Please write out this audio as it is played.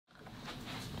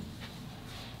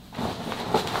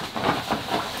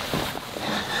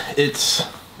It's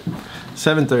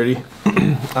 7:30.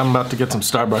 I'm about to get some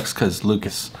Starbucks because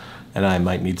Lucas and I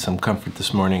might need some comfort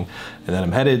this morning. And then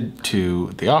I'm headed to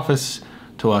the office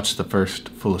to watch the first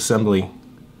full assembly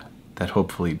that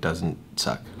hopefully doesn't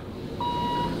suck.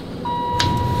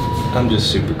 I'm just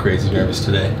super crazy nervous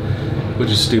today, which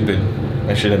is stupid.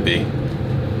 I shouldn't be,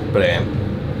 but I am.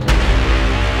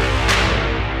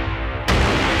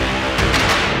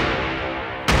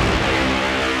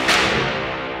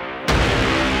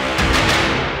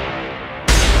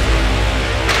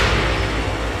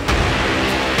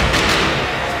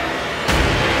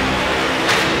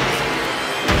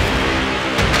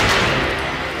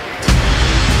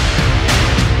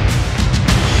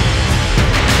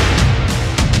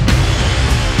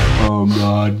 Oh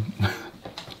God.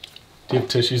 Do you have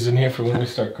tissues in here for when we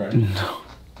start crying? No.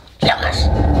 Yes.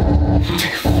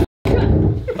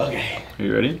 Okay. Are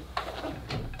you ready?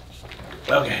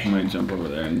 Okay. I might jump over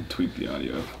there and tweak the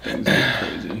audio if things get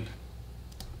crazy.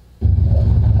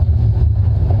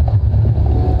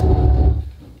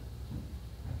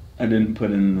 I didn't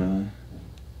put in the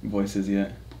voices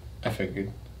yet. I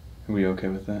figured. Are we okay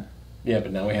with that? Yeah,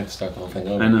 but now we have to start the whole thing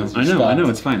over. I know,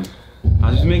 it's fine.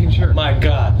 I was just making sure. My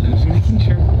God. I was just making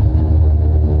sure.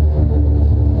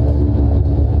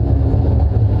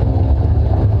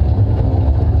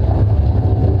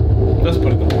 Let's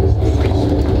put it in the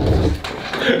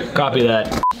Copy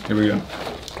that. Here we go.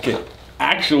 Okay.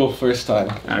 Actual first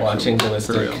time watching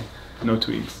Ballistic. For real. No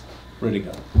tweaks. Ready to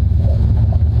go.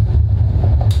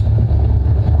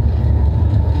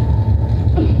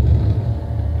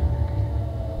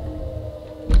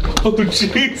 Oh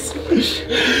jeez.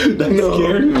 That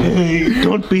scared me. Hey,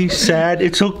 don't be sad.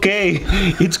 It's okay.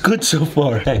 It's good so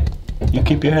far. Hey, you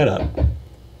keep your head up.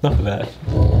 Enough of that.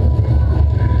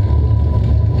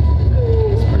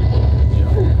 It's pretty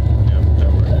cool. Yeah,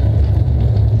 that worked.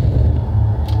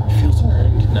 It feels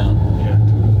earned now.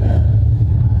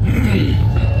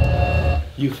 Yeah.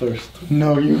 You first.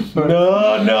 No, you first.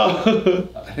 No.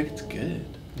 I think it's good.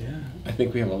 Yeah. I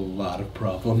think we have a lot of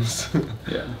problems.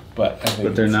 Yeah. But I think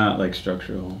But they're not like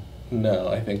structural. No,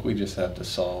 I think we just have to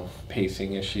solve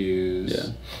pacing issues.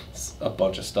 Yeah. A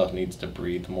bunch of stuff needs to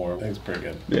breathe more. I think it's pretty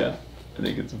good. Yeah. I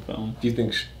think it's a film. Do you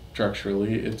think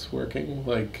structurally it's working?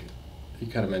 Like, you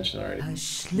kind of mentioned already.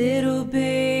 Hush, little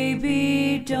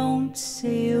baby, don't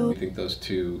say Do a you think those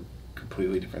two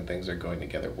completely different things are going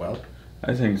together well?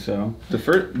 I think so. The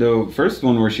first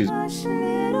one where she's hush,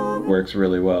 little works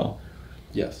really well.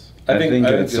 Yes. I think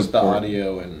just it's the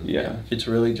audio and Yeah. it's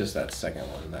really just that second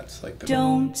one that's like the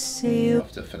don't say you a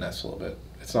have to finesse a little bit.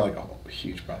 It's not like a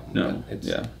huge problem, No, but it's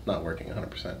yeah. not working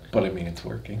 100%. But I mean, it's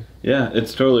working. Yeah,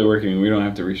 it's totally working. We don't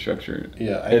have to restructure it.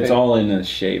 Yeah, It's all in a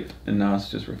shape, and now it's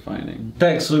just refining.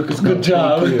 Thanks, Lucas. Good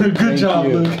job. Good job,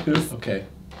 Lucas. Okay.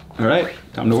 All right,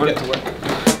 time to work. Get to work.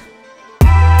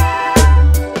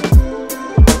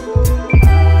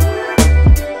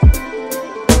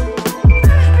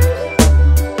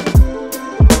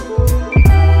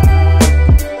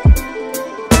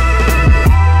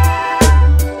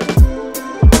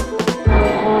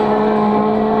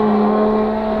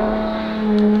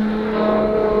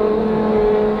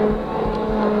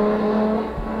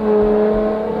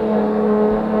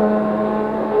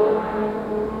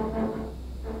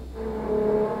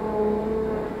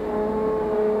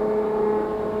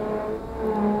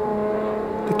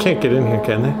 They can't get in here,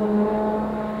 can they?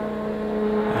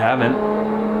 I haven't.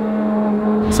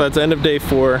 So that's the end of day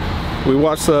 4. We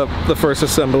watched the first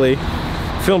assembly.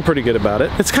 Feeling pretty good about it.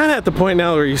 It's kind of at the point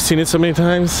now where you've seen it so many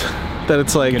times that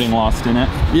it's like... Getting lost in it.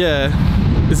 Yeah.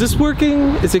 Is this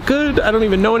working? Is it good? I don't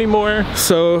even know anymore.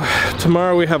 So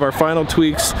tomorrow we have our final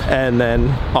tweaks and then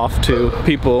off to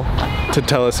people to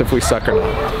tell us if we suck or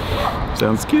not.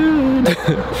 Sounds good.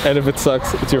 And if it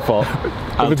sucks, it's your fault.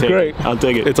 If it's great, I'll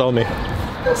take it. it's all me.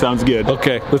 Sounds good.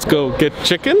 Okay, let's go get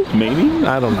chicken? Maybe?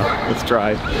 I don't know. Let's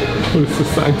try. What does the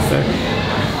sign say?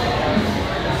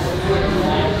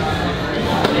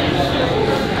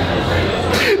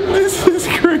 This is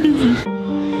crazy.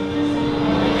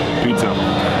 Pizza.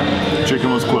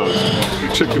 Chicken was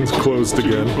closed. Chicken's closed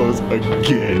again. Closed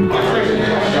again.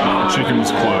 Chicken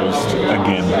was closed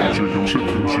again. Chicken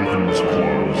was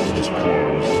closed. It's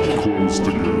closed. Closed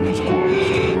again. It's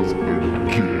closed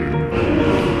again.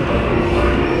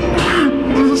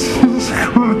 This is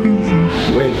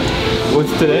crazy. Wait,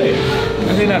 what's today?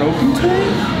 Are they not open today?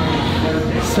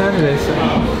 Saturday.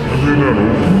 Are they not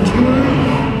open today?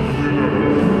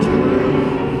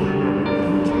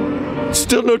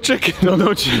 Still no chicken. Still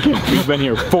no chicken. We've been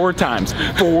here 4 times.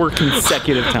 4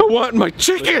 consecutive times. I want my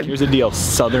chicken. Here's the deal.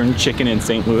 Southern chicken in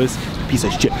St. Louis. Piece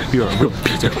of shit. You're a real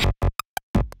piece of shit.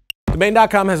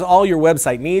 Domain.com has all your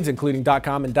website needs, including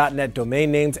 .com and .net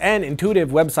domain names and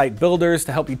intuitive website builders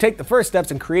to help you take the first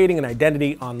steps in creating an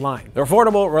identity online. They're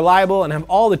affordable, reliable, and have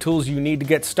all the tools you need to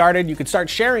get started. You can start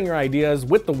sharing your ideas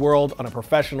with the world on a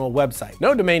professional website.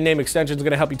 No domain name extension is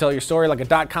going to help you tell your story like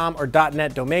a .com or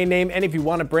 .net domain name, and if you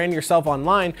want to brand yourself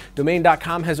online,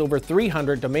 Domain.com has over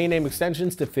 300 domain name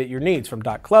extensions to fit your needs, from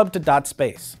 .club to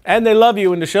 .space. And they love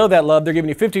you, and to show that love, they're giving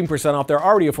you 15% off their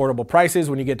already affordable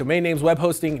prices when you get domain names, web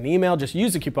hosting, and email. Just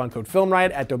use the coupon code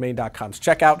FilmRiot at Domain.com's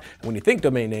checkout. And when you think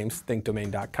domain names, think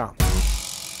Domain.com.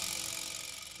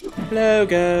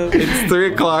 Logo. It's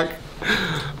 3 o'clock.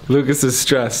 Lucas is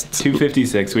stressed.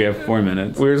 2:56. We have 4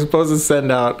 minutes. We were supposed to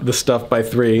send out the stuff by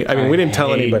 3. I mean, we didn't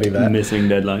tell anybody that. Missing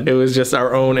deadline. It was just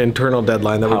our own internal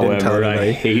deadline that we didn't tell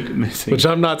anybody. I hate missing. Which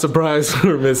I'm not surprised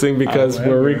we're missing because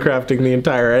we're recrafting the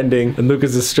entire ending and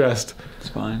Lucas is stressed. It's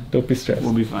fine. Don't be stressed.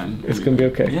 We'll be fine. It's gonna be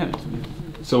okay. Yeah.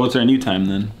 So what's our new time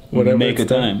then? Whatever Make a it's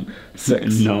done. time.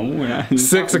 6. No, we're not.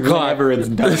 6 o'clock. Whenever it's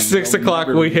done. 6 o'clock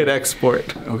we hit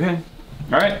export. Okay.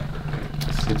 All right.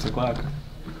 6 o'clock.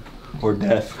 Or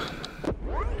death.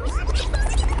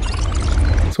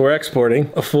 So we're exporting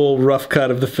a full rough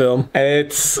cut of the film, and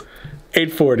it's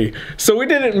 8:40. So we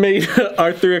didn't meet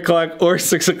our 3 o'clock or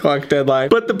 6 o'clock deadline,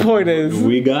 but the point is,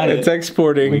 we got it. It's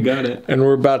exporting. We got it. And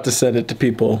we're about to send it to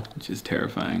people. Which is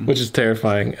terrifying. Which is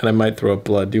terrifying, and I might throw up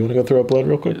blood. Do you want to go throw up blood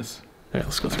real quick? Yes. All right,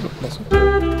 let's go throw up blood.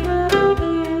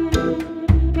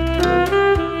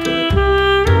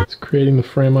 It's creating the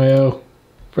frame IO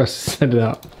for us to send it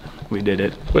out. We did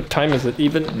it. What time is it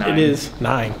even? 9. It is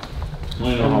 9. I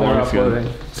don't know how long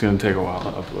it's gonna take a while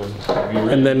to upload.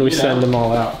 And then we send them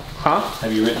all out. Huh?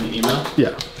 Have you written the email?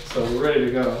 Yeah. So we're ready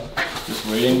to go. Just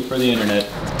waiting for the internet.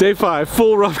 Day 5,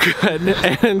 full rough cut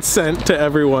and sent to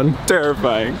everyone.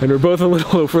 Terrifying. And we're both a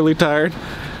little overly tired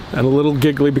and a little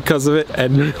giggly because of it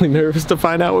and really nervous to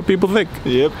find out what people think.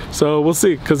 Yep. So we'll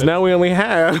see, because now we only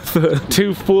have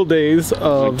 2 full days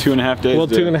of... Like 2.5 days. Well,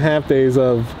 2.5 days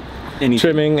of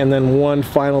trimming and then 1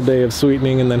 final day of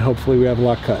sweetening, and then hopefully we have a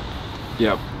lot cut.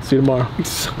 Yep. See you tomorrow.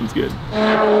 Sounds good. This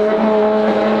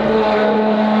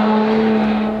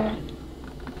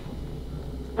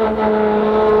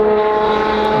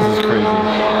is crazy.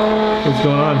 What's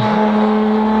going on?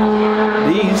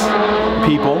 These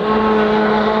people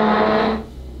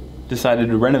decided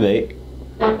to renovate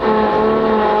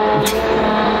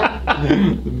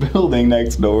the building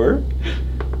next door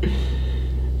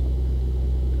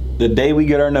the day we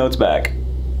get our notes back.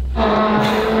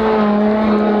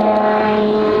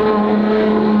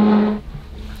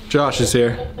 Josh is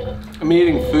here. I'm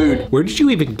eating food. Where did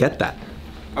you even get that?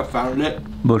 I found it.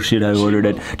 Bullshit, I ordered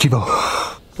it. Chivo.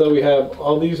 So we have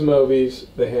all these movies,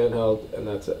 the handheld, and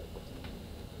that's it.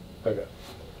 Okay.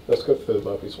 Let's go through the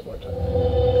movies one more time.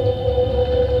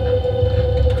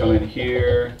 Come in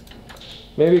here.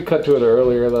 Maybe cut to it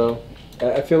earlier though.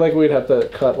 I feel like we'd have to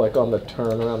cut like on the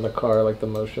turn around the car, like the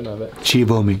motion of it.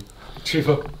 Chivo me.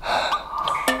 Chivo.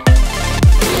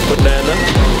 Banana,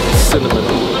 cinnamon.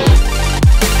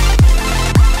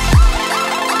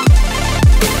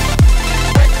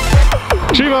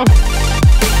 Chivo!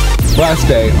 Last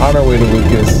day, on our way to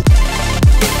Lucas.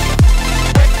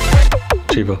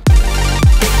 Chivo.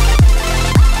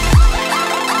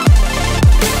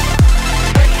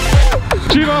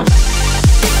 Chivo!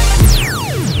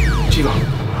 Chivo.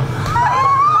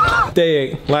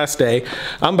 Day 8, last day.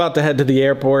 I'm about to head to the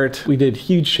airport. We did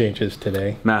huge changes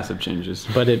today. Massive changes.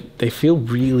 But they feel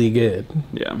really good.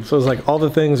 Yeah. So it's like all the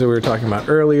things that we were talking about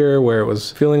earlier, where it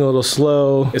was feeling a little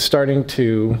slow, is starting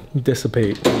to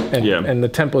dissipate. And, and the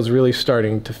tempo is really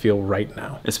starting to feel right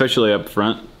now. Especially up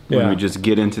front. When we just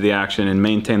get into the action and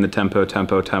maintain the tempo,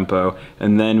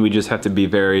 and then we just have to be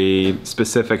very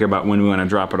specific about when we want to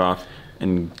drop it off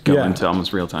and go into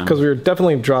almost real time. Because we were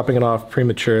definitely dropping it off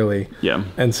prematurely. Yeah.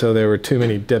 And so there were too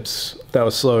many dips that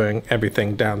was slowing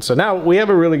everything down. So now we have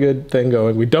a really good thing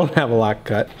going. We don't have a lot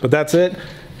cut, but that's it.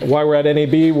 While we're at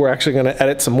NAB, we're actually going to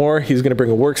edit some more. He's going to bring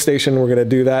a workstation. We're going to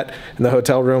do that in the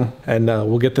hotel room, and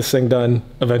we'll get this thing done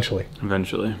eventually.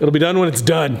 Eventually. It'll be done when it's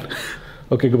done.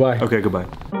 Okay, goodbye. Okay, goodbye.